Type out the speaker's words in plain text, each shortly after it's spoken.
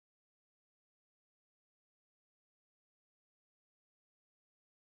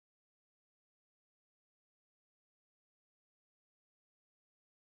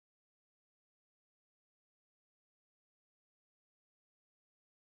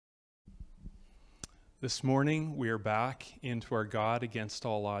This morning, we are back into our God Against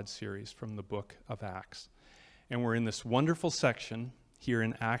All Odds series from the book of Acts. And we're in this wonderful section here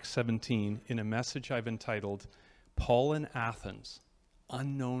in Acts 17 in a message I've entitled, Paul in Athens,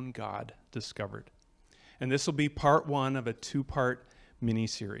 Unknown God Discovered. And this will be part one of a two-part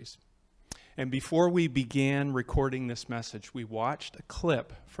mini-series. And before we began recording this message, we watched a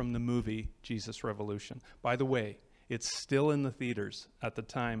clip from the movie Jesus Revolution. By the way, it's still in the theaters at the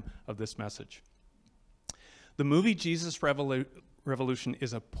time of this message. The movie Jesus Revolution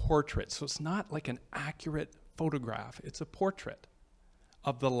is a portrait, so it's not like an accurate photograph. It's a portrait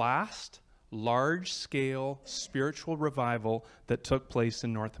of the last large-scale spiritual revival that took place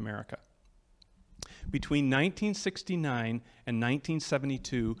in North America. Between 1969 and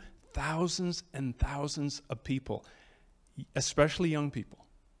 1972, thousands and thousands of people, especially young people,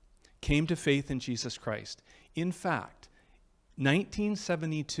 came to faith in Jesus Christ. In fact,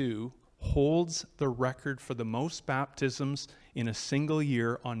 1972 holds the record for the most baptisms in a single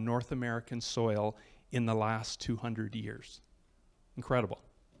year on North American soil in the last 200 years. Incredible.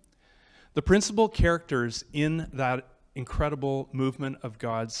 The principal characters in that incredible movement of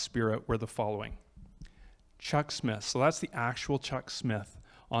God's Spirit were the following. Chuck Smith. So that's the actual Chuck Smith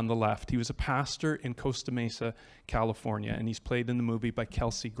on the left. He was a pastor in Costa Mesa, California, and he's played in the movie by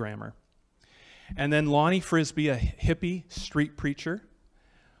Kelsey Grammer. And then Lonnie Frisbee, a hippie street preacher,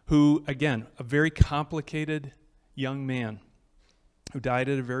 who, again, a very complicated young man who died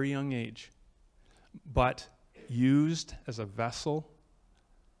at a very young age, but used as a vessel,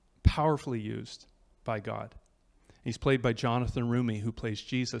 powerfully used by God. He's played by Jonathan Rumi, who plays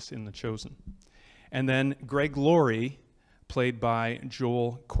Jesus in The Chosen. And then Greg Laurie, played by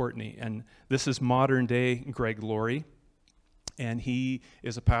Joel Courtney. And this is modern-day Greg Laurie. And he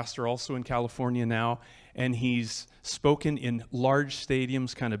is a pastor also in California now, and he's spoken in large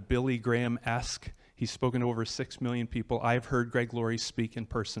stadiums, kind of Billy Graham-esque. He's spoken to over 6 million people. I've heard Greg Laurie speak in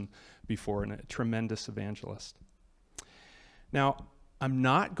person before, and a tremendous evangelist. Now, I'm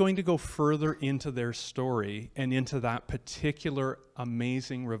not going to go further into their story and into that particular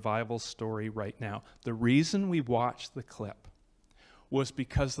amazing revival story right now. The reason we watched the clip was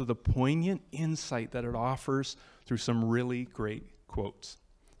because of the poignant insight that it offers through some really great quotes.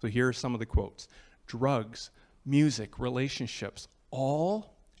 So here are some of the quotes. Drugs, music, relationships,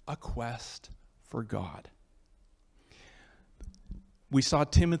 all a quest for God. We saw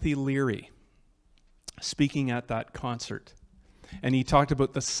Timothy Leary speaking at that concert, and he talked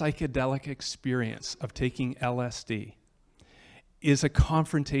about the psychedelic experience of taking LSD is a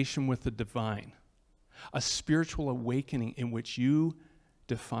confrontation with the divine, a spiritual awakening in which you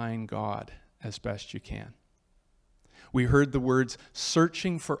define God as best you can. We heard the words,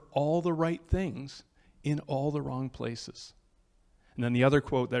 searching for all the right things in all the wrong places. And then the other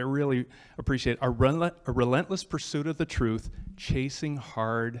quote that I really appreciate, a relentless pursuit of the truth, chasing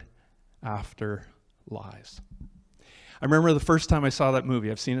hard after lies. I remember the first time I saw that movie.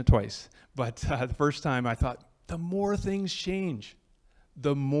 I've seen it twice. But the first time I thought, the more things change,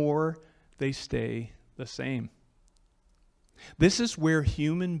 the more they stay the same. This is where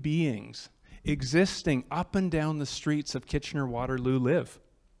human beings existing up and down the streets of Kitchener-Waterloo live,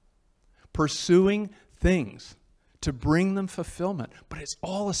 pursuing things to bring them fulfillment, but it's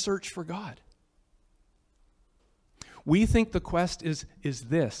all a search for God. We think the quest is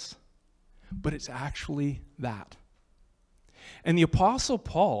this, but it's actually that. And the Apostle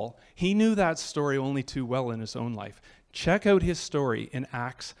Paul, he knew that story only too well in his own life. Check out his story in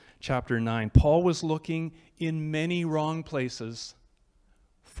Acts chapter 9. Paul was looking in many wrong places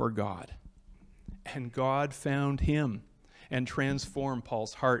for God. And God found him and transformed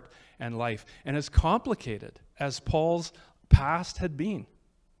Paul's heart and life. And as complicated as Paul's past had been,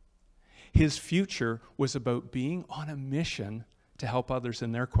 his future was about being on a mission to help others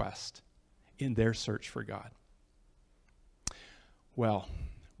in their quest, in their search for God. Well,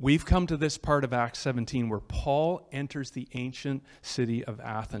 we've come to this part of Acts 17 where Paul enters the ancient city of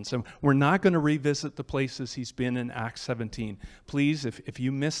Athens. And we're not going to revisit the places he's been in Acts 17. Please, if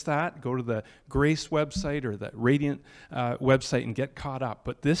you missed that, go to the Grace website or the Radiant website and get caught up.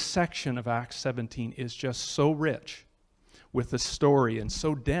 But this section of Acts 17 is just so rich with the story and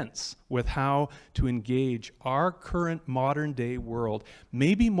so dense with how to engage our current modern day world,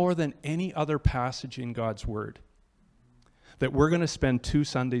 maybe more than any other passage in God's Word, that we're going to spend 2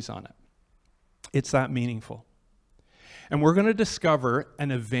 Sundays on it. It's that meaningful. And we're going to discover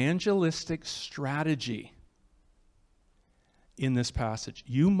an evangelistic strategy in this passage.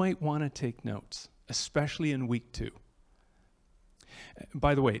 You might want to take notes, especially in week 2.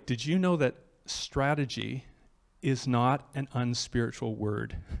 By the way, did you know that strategy is not an unspiritual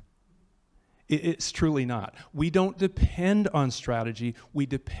word? It's truly not. We don't depend on strategy. We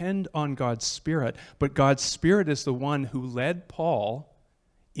depend on God's Spirit. But God's Spirit is the one who led Paul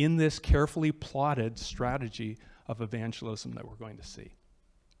in this carefully plotted strategy of evangelism that we're going to see.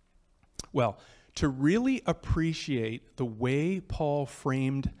 Well, to really appreciate the way Paul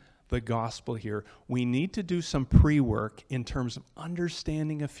framed the gospel here, we need to do some pre-work in terms of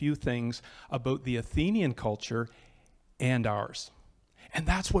understanding a few things about the Athenian culture and ours. And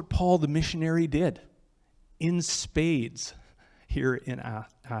that's what Paul the missionary did in spades here in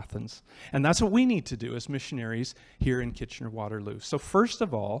Athens. And that's what we need to do as missionaries here in Kitchener-Waterloo. So first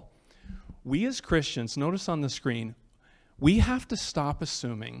of all, we as Christians, notice on the screen, we have to stop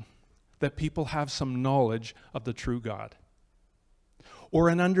assuming that people have some knowledge of the true God or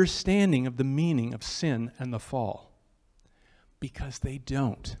an understanding of the meaning of sin and the fall, because they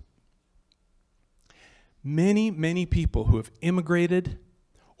don't. Many people who have immigrated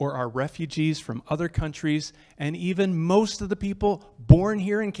or are refugees from other countries, and even most of the people born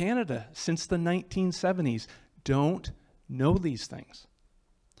here in Canada since the 1970s, don't know these things.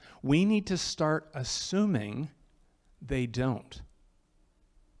 We need to start assuming they don't.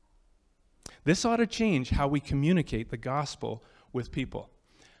 This ought to change how we communicate the gospel with people.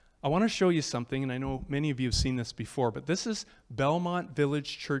 I want to show you something, and I know many of you have seen this before, but this is Belmont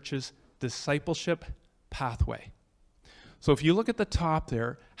Village Church's discipleship pathway. So if you look at the top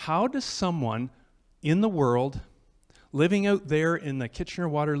there, how does someone in the world, living out there in the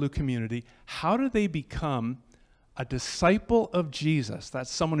Kitchener-Waterloo community, how do they become a disciple of Jesus?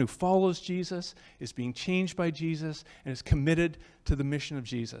 That's someone who follows Jesus, is being changed by Jesus, and is committed to the mission of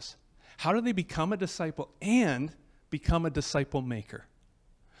Jesus. How do they become a disciple and become a disciple maker?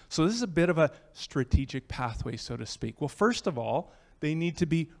 So this is a bit of a strategic pathway, so to speak. Well, first of all, they need to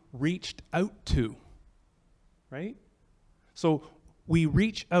be reached out to, right? So we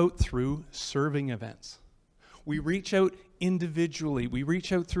reach out through serving events. We reach out individually. We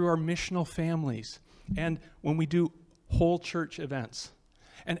reach out through our missional families. And when we do whole church events.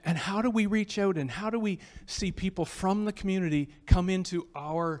 And how do we reach out, and how do we see people from the community come into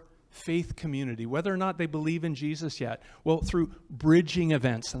our faith community, whether or not they believe in Jesus yet? Well, through bridging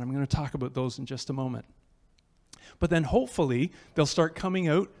events, and I'm going to talk about those in just a moment. But then hopefully they'll start coming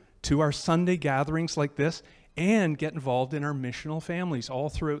out to our Sunday gatherings like this and get involved in our missional families all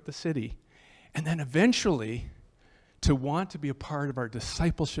throughout the city. And then eventually to want to be a part of our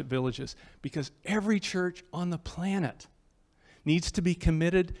discipleship villages, because every church on the planet needs to be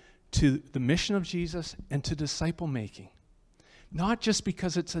committed to the mission of Jesus and to disciple making. Not just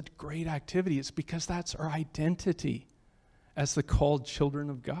because it's a great activity, it's because that's our identity as the called children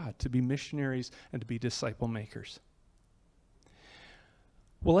of God, to be missionaries and to be disciple makers.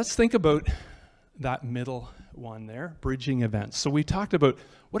 Well, let's think about that middle one there, bridging events. So we talked about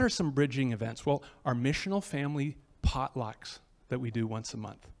what are some bridging events? Well, our missional family potlucks that we do once a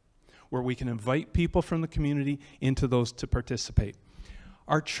month, where we can invite people from the community into those to participate.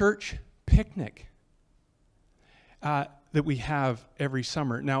 Our church picnic that we have every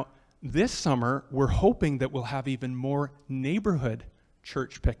summer. Now, this summer, we're hoping that we'll have even more neighborhood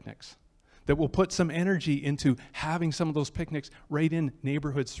church picnics, that we'll put some energy into having some of those picnics right in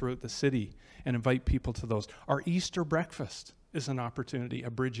neighborhoods throughout the city and invite people to those. Our Easter breakfast is an opportunity, a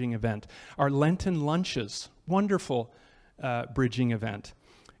bridging event. Our Lenten lunches, wonderful bridging event.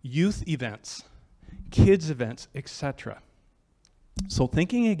 Youth events, kids events, etc. So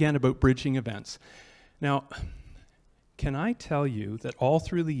thinking again about bridging events. Now, can I tell you that all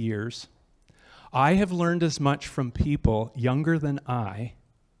through the years, I have learned as much from people younger than I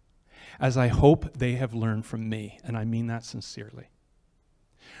as I hope they have learned from me, and I mean that sincerely.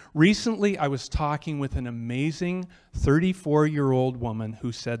 Recently, I was talking with an amazing 34-year-old woman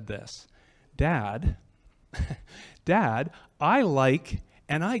who said this: Dad, I like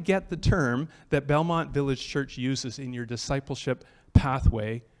and I get the term that Belmont Village Church uses in your discipleship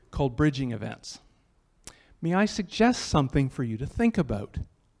pathway called bridging events. May I suggest something for you to think about?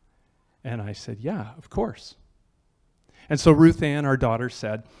 And I said, yeah, of course. And so Ruth Ann, our daughter,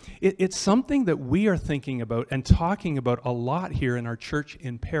 said, it's something that we are thinking about and talking about a lot here in our church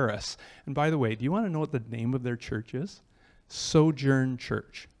in Paris. And by the way, do you want to know what the name of their church is? Sojourn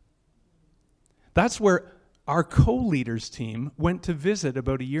Church. That's where our co-leaders team went to visit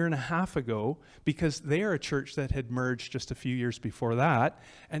about a year and a half ago, because they are a church that had merged just a few years before that.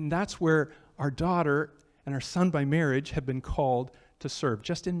 And that's where our daughter and our son by marriage have been called to serve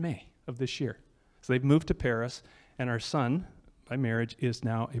just in May of this year. So they've moved to Paris, and our son by marriage is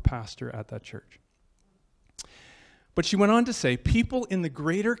now a pastor at that church. But she went on to say, people in the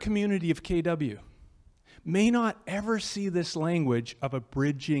greater community of KW may not ever see this language of a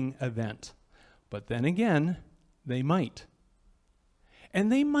bridging event But then again, they might.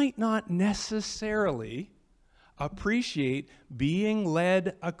 And they might not necessarily appreciate being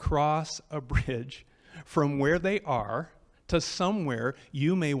led across a bridge from where they are to somewhere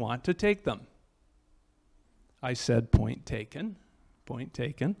you may want to take them. I said, point taken, point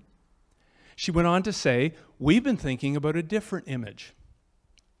taken. She went on to say, we've been thinking about a different image.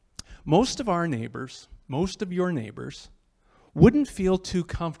 Most of our neighbors, most of your neighbors, wouldn't feel too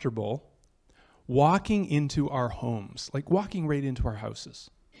comfortable walking into our homes, like walking right into our houses.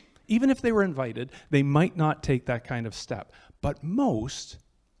 Even if they were invited, they might not take that kind of step. But most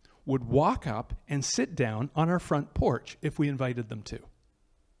would walk up and sit down on our front porch if we invited them to.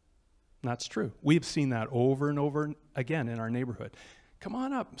 That's true. We've seen that over and over again in our neighborhood. Come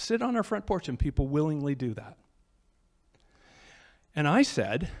on up, sit on our front porch, and people willingly do that. And I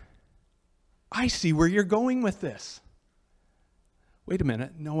said, I see where you're going with this. Wait a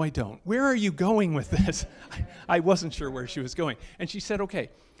minute, no I don't. Where are you going with this? I wasn't sure where she was going. And she said, okay,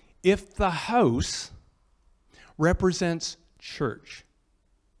 if the house represents church,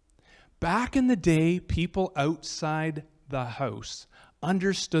 back in the day, people outside the house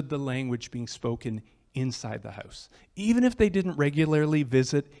understood the language being spoken inside the house, even if they didn't regularly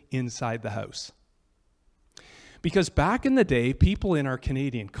visit inside the house. Because back in the day, people in our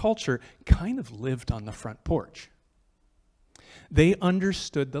Canadian culture kind of lived on the front porch. They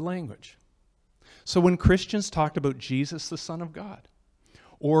understood the language. So when Christians talked about Jesus, the Son of God,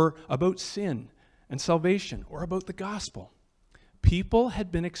 or about sin and salvation, or about the gospel, people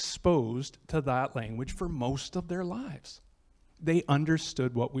had been exposed to that language for most of their lives. They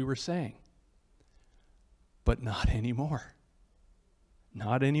understood what we were saying. But not anymore.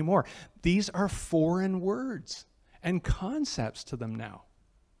 Not anymore. These are foreign words and concepts to them now.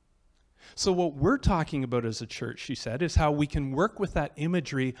 So what we're talking about as a church, she said, is how we can work with that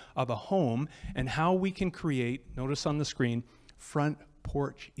imagery of a home and how we can create, notice on the screen, front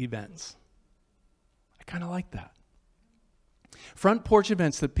porch events. I kind of like that. Front porch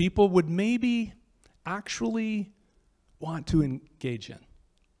events that people would maybe actually want to engage in.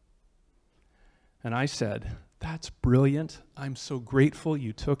 And I said, that's brilliant. I'm so grateful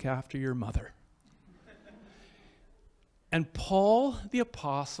you took after your mother. And Paul the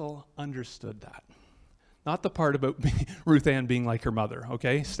apostle understood that. Not the part about Ruth Ann being like her mother,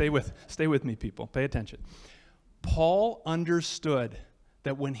 okay? Stay with me, people. Pay attention. Paul understood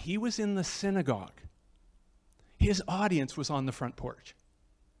that when he was in the synagogue, his audience was on the front porch.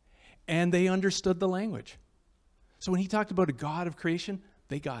 And they understood the language. So when he talked about a God of creation,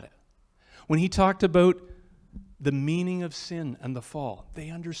 they got it. When he talked about the meaning of sin and the fall, they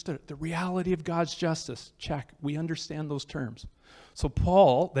understood it. The reality of God's justice, check. We understand those terms. So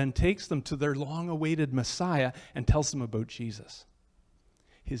Paul then takes them to their long-awaited Messiah and tells them about Jesus,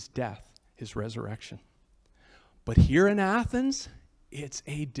 his death, his resurrection. But here in Athens, it's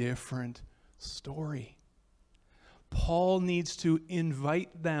a different story. Paul needs to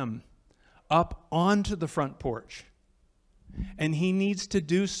invite them up onto the front porch. And he needs to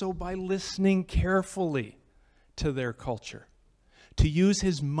do so by listening carefully to their culture, to use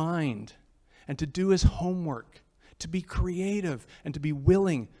his mind and to do his homework, to be creative and to be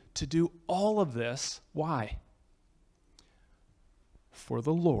willing to do all of this. Why? For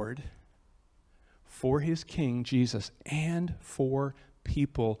the Lord, for his King, Jesus, and for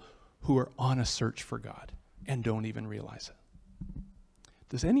people who are on a search for God and don't even realize it.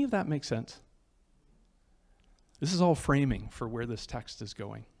 Does any of that make sense? This is all framing for where this text is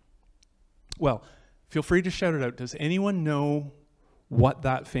going. Well, feel free to shout it out. Does anyone know what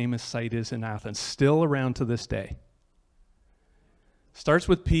that famous site is in Athens? Still around to this day. Starts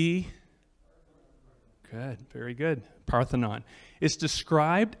with P. Good, very good. Parthenon. It's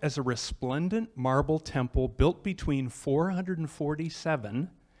described as a resplendent marble temple built between 447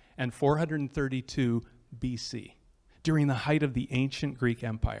 and 432 BC, during the height of the ancient Greek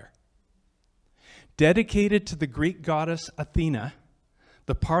Empire. Dedicated to the Greek goddess Athena,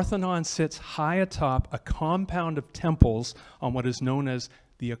 the Parthenon sits high atop a compound of temples on what is known as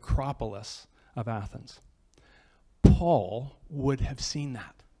the Acropolis of Athens. Paul would have seen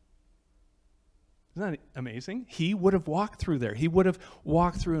that. Isn't that amazing? He would have walked through there. He would have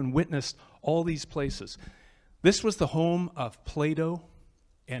walked through and witnessed all these places. This was the home of Plato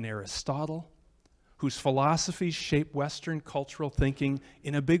and Aristotle, whose philosophies shape Western cultural thinking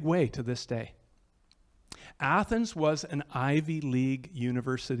in a big way to this day. Athens was an Ivy League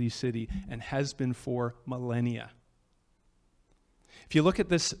university city and has been for millennia. If you look at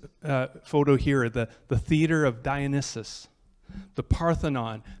this photo here, the theater of Dionysus, the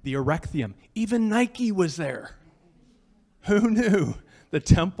Parthenon, the Erechtheum, even Nike was there. Who knew The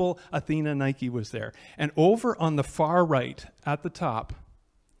temple Athena Nike was there. And over on the far right at the top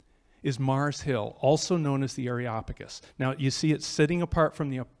is Mars Hill, also known as the Areopagus. Now, you see it's sitting apart from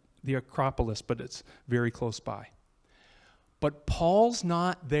the Acropolis, but it's very close by. But Paul's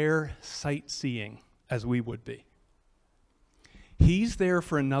not there sightseeing as we would be. He's there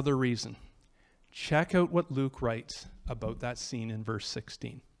for another reason. Check out what Luke writes about that scene in verse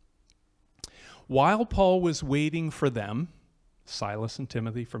 16. While Paul was waiting for them, Silas and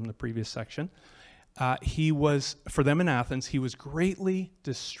Timothy from the previous section, for them in Athens, he was greatly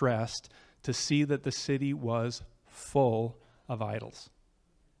distressed to see that the city was full of idols.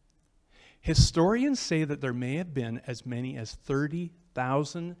 Historians say that there may have been as many as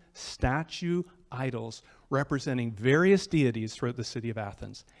 30,000 statue idols representing various deities throughout the city of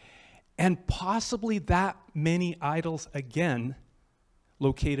Athens, and possibly that many idols again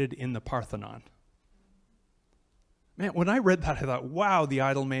located in the Parthenon. Man, when I read that, I thought, wow, the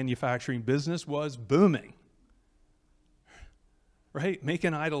idol manufacturing business was booming. Right?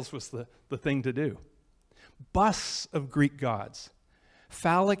 Making idols was the thing to do. Busts of Greek gods,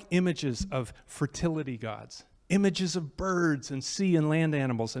 phallic images of fertility gods, images of birds and sea and land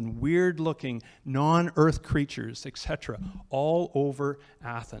animals and weird-looking non-earth creatures, etc., all over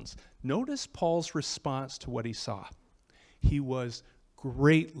Athens. Notice Paul's response to what he saw. He was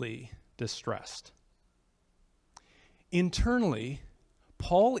greatly distressed. Internally,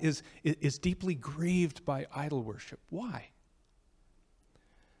 Paul is deeply grieved by idol worship. Why?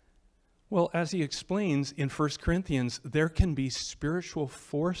 Well, as he explains in 1 Corinthians, there can be spiritual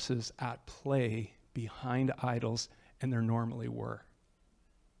forces at play behind idols, and there normally were.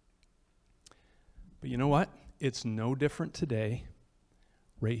 But you know what? It's no different today,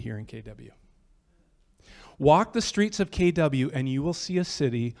 right here in KW. Walk the streets of KW and you will see a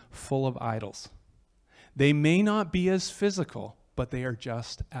city full of idols. They may not be as physical, but they are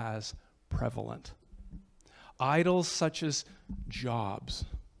just as prevalent. Idols such as jobs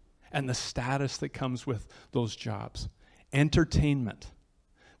and the status that comes with those jobs, entertainment,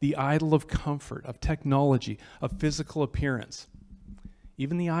 the idol of comfort, of technology, of physical appearance,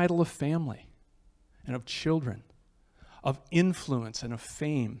 even the idol of family and of children, of influence and of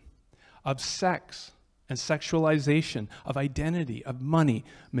fame, of sex and sexualization, of identity, of money,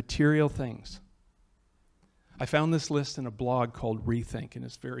 material things. I found this list in a blog called Rethink, and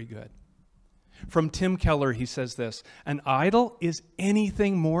it's very good. From Tim Keller, he says this: an idol is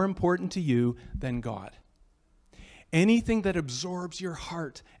anything more important to you than God. Anything that absorbs your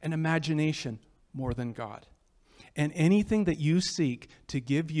heart and imagination more than God. And anything that you seek to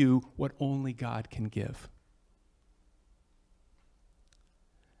give you what only God can give.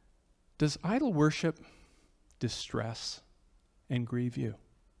 Does idol worship distress and grieve you?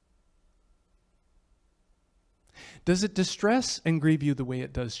 Does it distress and grieve you the way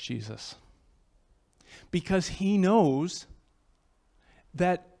it does Jesus? Because he knows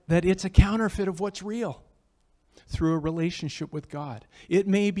that it's a counterfeit of what's real through a relationship with God. It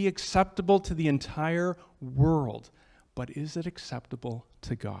may be acceptable to the entire world, but is it acceptable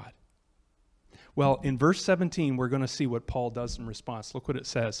to God? Well, in verse 17, we're going to see what Paul does in response. Look what it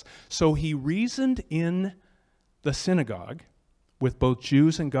says. So he reasoned in the synagogue with both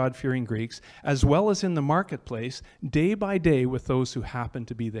Jews and God-fearing Greeks, as well as in the marketplace, day by day with those who happened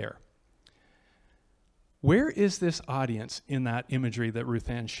to be there. Where is this audience in that imagery that Ruth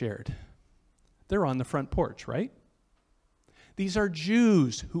Ann shared? They're on the front porch, right? These are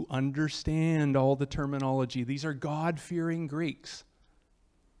Jews who understand all the terminology. These are God-fearing Greeks.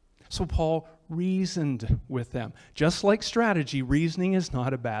 So Paul reasoned with them. Just like strategy, reasoning is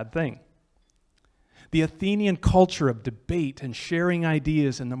not a bad thing. The Athenian culture of debate and sharing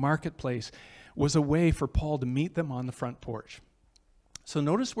ideas in the marketplace was a way for Paul to meet them on the front porch. So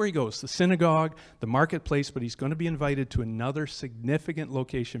notice where he goes, the synagogue, the marketplace, but he's going to be invited to another significant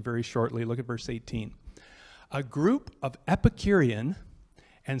location very shortly. Look at verse 18. A group of Epicurean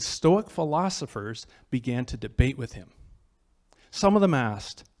and Stoic philosophers began to debate with him. Some of them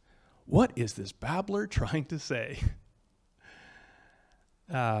asked, "What is this babbler trying to say?"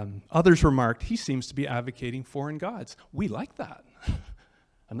 Others remarked, "He seems to be advocating foreign gods. We like that."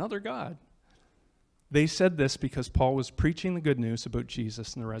 Another god. They said this because Paul was preaching the good news about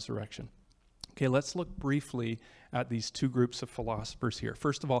Jesus and the resurrection. Okay, let's look briefly at these two groups of philosophers here.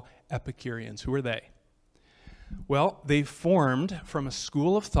 First of all, Epicureans. Who are they? Well, they formed from a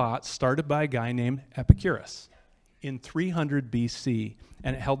school of thought started by a guy named Epicurus in 300 BC,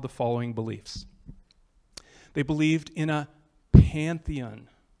 and it held the following beliefs. They believed in a pantheon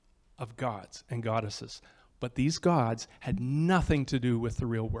of gods and goddesses, but these gods had nothing to do with the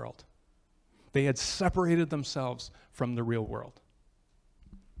real world. They had separated themselves from the real world.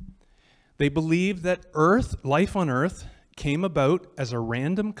 They believed that life on Earth came about as a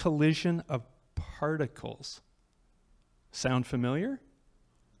random collision of particles. Sound familiar?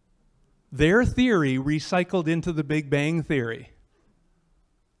 Their theory recycled into the Big Bang Theory.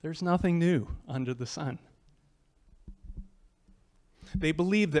 There's nothing new under the sun. They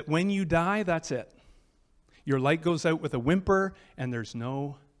believe that when you die, that's it. Your light goes out with a whimper, and there's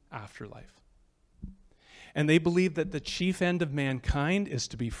no afterlife. And they believe that the chief end of mankind is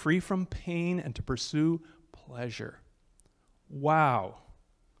to be free from pain and to pursue pleasure. Wow.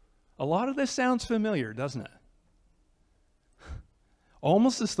 A lot of this sounds familiar, doesn't it?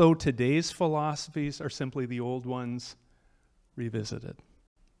 Almost as though today's philosophies are simply the old ones revisited.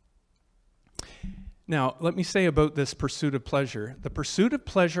 Now, let me say about this pursuit of pleasure. The pursuit of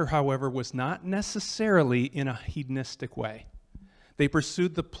pleasure, however, was not necessarily in a hedonistic way. They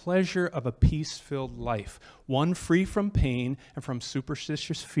pursued the pleasure of a peace-filled life, one free from pain and from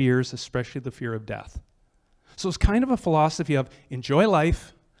superstitious fears, especially the fear of death. So it's kind of a philosophy of enjoy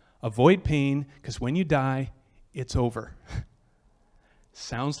life, avoid pain, because when you die, it's over.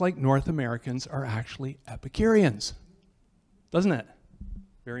 Sounds like North Americans are actually Epicureans, doesn't it?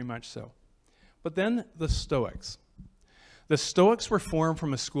 Very much so. But then the Stoics. The Stoics were formed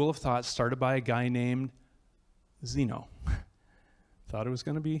from a school of thought started by a guy named Zeno. Thought it was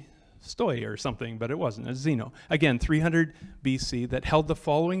going to be Stoi or something, but it wasn't. It's Zeno. Again, 300 BC, that held the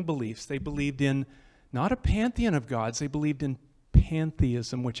following beliefs. They believed in not a pantheon of gods, they believed in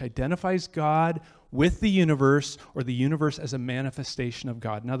pantheism, which identifies God with the universe, or the universe as a manifestation of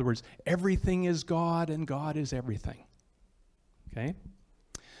God. In other words, everything is God and God is everything. Okay?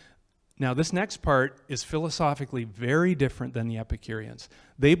 Now, this next part is philosophically very different than the Epicureans.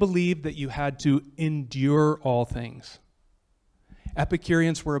 They believed that you had to endure all things.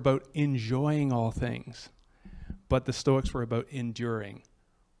 Epicureans were about enjoying all things, but the Stoics were about enduring.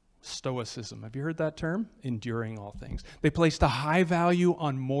 Stoicism. Have you heard that term? Enduring all things. They placed a high value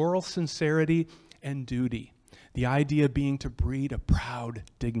on moral sincerity and duty. The idea being to breed a proud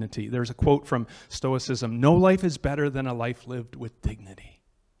dignity. There's a quote from Stoicism: "No life is better than a life lived with dignity."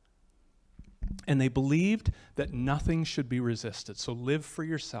 And they believed that nothing should be resisted. So live for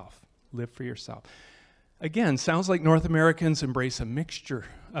yourself. Live for yourself. Again, sounds like North Americans embrace a mixture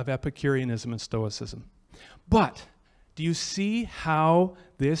of Epicureanism and Stoicism. But do you see how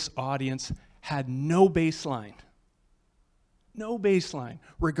this audience had no baseline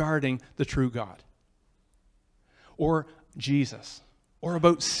regarding the true God or Jesus or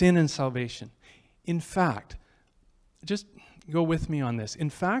about sin and salvation? In fact, just go with me on this.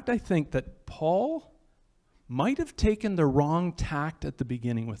 In fact, I think that Paul might have taken the wrong tact at the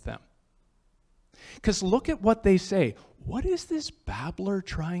beginning with them. Because look at what they say. What is this babbler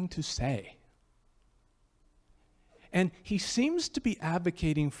trying to say? And he seems to be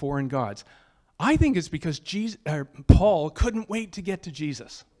advocating foreign gods. I think it's because Paul couldn't wait to get to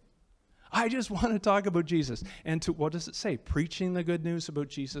Jesus. I just want to talk about Jesus. And what does it say? Preaching the good news about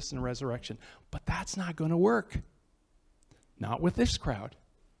Jesus and resurrection. But that's not going to work. Not with this crowd.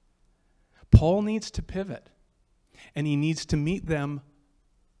 Paul needs to pivot. And he needs to meet them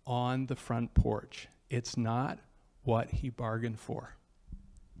on the front porch. It's not what he bargained for.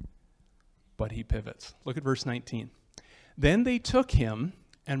 But he pivots. Look at verse 19. Then they took him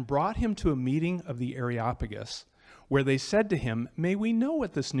and brought him to a meeting of the Areopagus, where they said to him, "May we know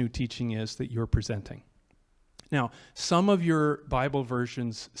what this new teaching is that you're presenting?" Now, some of your Bible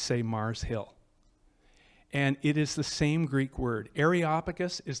versions say Mars Hill. And it is the same Greek word.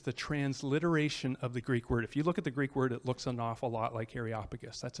 Areopagus is the transliteration of the Greek word. If you look at the Greek word, it looks an awful lot like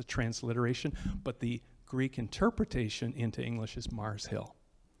Areopagus. That's a transliteration, but the Greek interpretation into English is Mars Hill.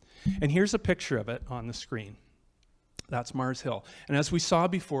 And here's a picture of it on the screen. That's Mars Hill. And as we saw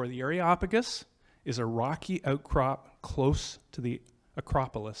before, the Areopagus is a rocky outcrop close to the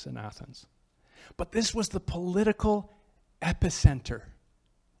Acropolis in Athens. But this was the political epicenter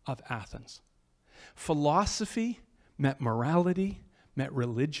of Athens. Philosophy met morality, met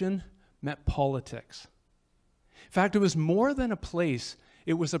religion, met politics. In fact, it was more than a place,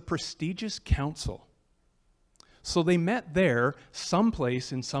 it was a prestigious council. So they met there,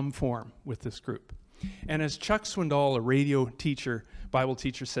 someplace in some form with this group. And as Chuck Swindoll, a radio teacher, Bible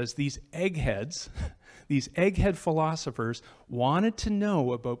teacher, says, these eggheads, these egghead philosophers wanted to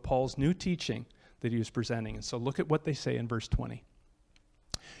know about Paul's new teaching that he was presenting. And so look at what they say in verse 20.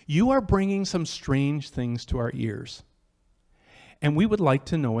 "You are bringing some strange things to our ears, and we would like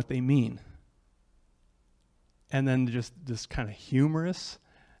to know what they mean." And then just this kind of humorous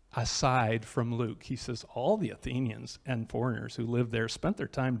aside from Luke. He says, all the Athenians and foreigners who lived there spent their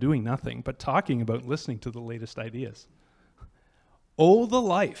time doing nothing but talking about listening to the latest ideas. Oh, the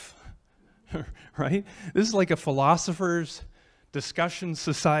life right? This is like a philosopher's discussion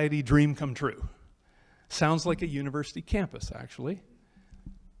society dream come true. Sounds like a university campus, actually.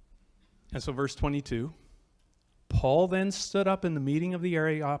 And so verse 22, Paul then stood up in the meeting of the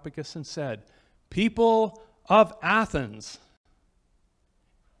Areopagus and said, "People of Athens."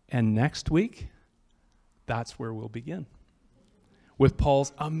 And next week, that's where we'll begin, with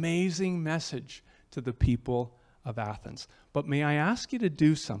Paul's amazing message to the people of Athens. But may I ask you to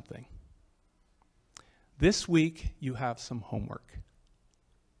do something? This week, you have some homework.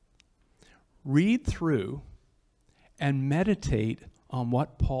 Read through and meditate on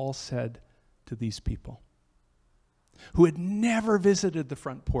what Paul said to these people who had never visited the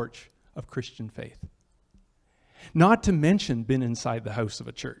front porch of Christian faith. Not to mention been inside the house of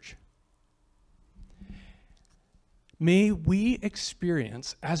a church. May we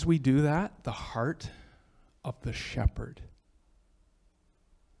experience, as we do that, the heart of the shepherd.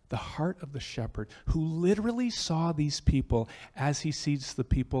 The heart of the shepherd who literally saw these people as he sees the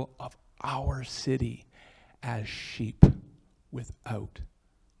people of our city as sheep without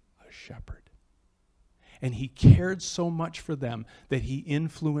a shepherd. And he cared so much for them that he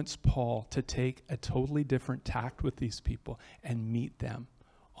influenced Paul to take a totally different tact with these people and meet them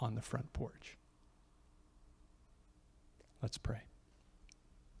on the front porch. Let's pray.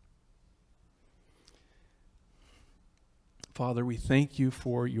 Father, we thank you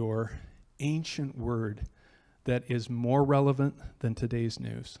for your ancient word that is more relevant than today's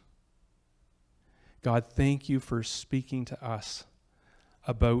news. God, thank you for speaking to us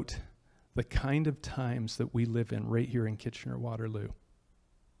about the kind of times that we live in right here in Kitchener-Waterloo.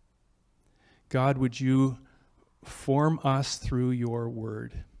 God, would you form us through your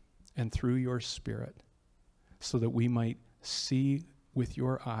word and through your spirit so that we might see with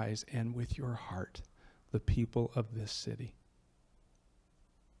your eyes and with your heart the people of this city.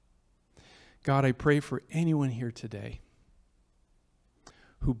 God, I pray for anyone here today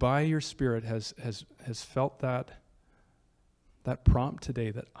who by your Spirit has felt that prompt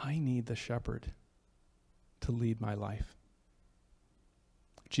today that I need the shepherd to lead my life.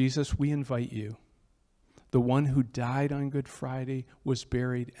 Jesus, we invite you, the one who died on Good Friday, was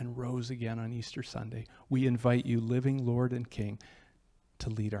buried, and rose again on Easter Sunday. We invite you, living Lord and King, to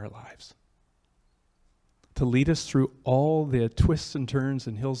lead our lives, to lead us through all the twists and turns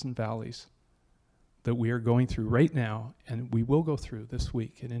and hills and valleys that we are going through right now, and we will go through this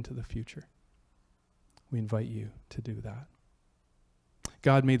week and into the future. We invite you to do that.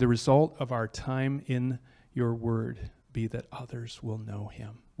 God, may the result of our time in your word be that others will know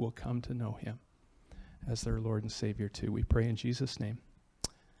him, will come to know him as their Lord and Savior too. We pray in Jesus' name.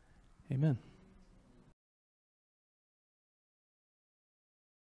 Amen.